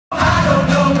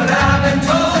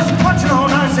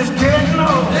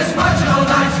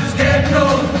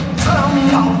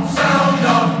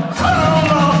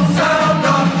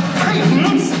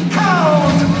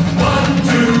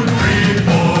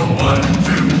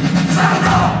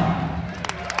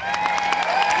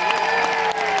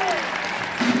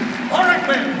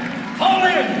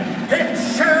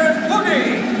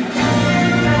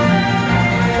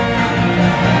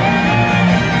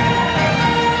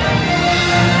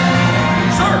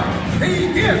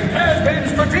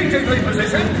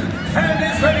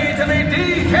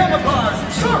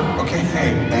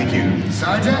Okay, thank you.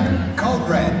 Sergeant, code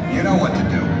red. You know what to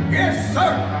do. Yes,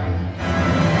 sir.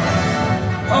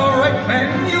 All right,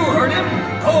 men, you heard him.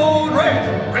 Code red.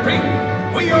 Repeat,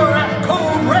 we are at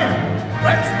code red.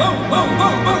 Let's move, move,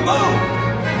 move, move, move.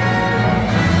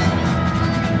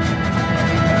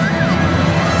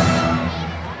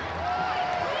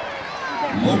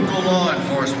 Local law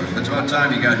enforcement. It's about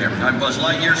time you got here. I'm Buzz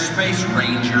Lightyear, Space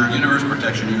Ranger, Universe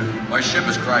Protection Unit. My ship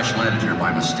has crash landed here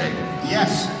by mistake.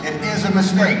 Yes, it is a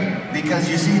mistake, because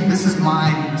you see, this is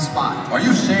my spot. Are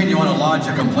you saying you want to lodge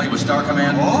a complaint with Star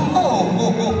Command?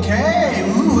 Oh, okay.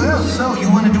 Ooh, well, so you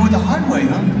want to do it the hard way,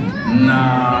 huh?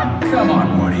 Nah, come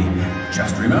on, Woody.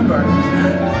 Just remember,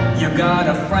 you got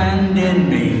a friend in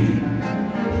me.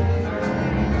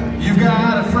 You've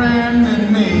got a friend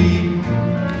in me.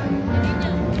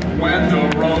 When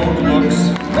the road looks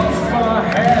rough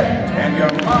ahead and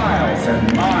you're miles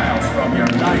and miles from your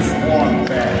nice warm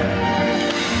bed,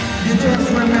 You just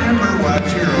remember what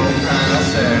your old pal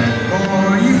said.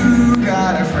 Boy, you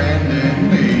got a friend in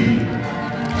me.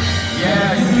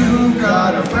 Yeah, you've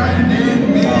got a friend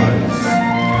in me.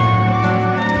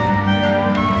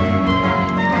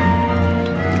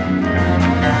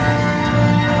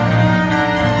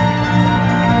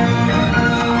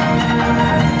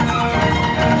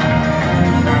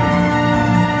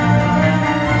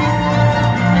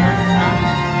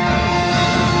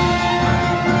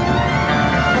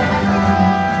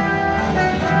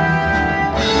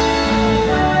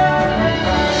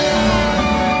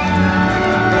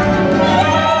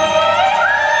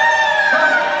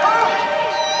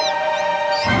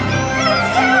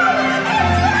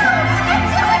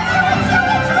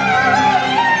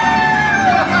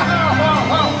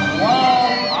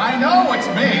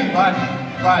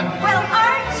 But... Well,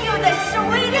 aren't you the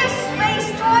sweetest space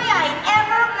toy I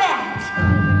ever met?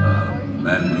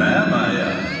 Ma'am,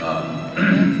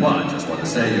 well, I just want to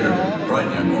say you're a bright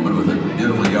young woman with a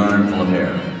beautiful yarn full of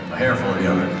hair. A hair full of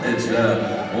yarn. It's,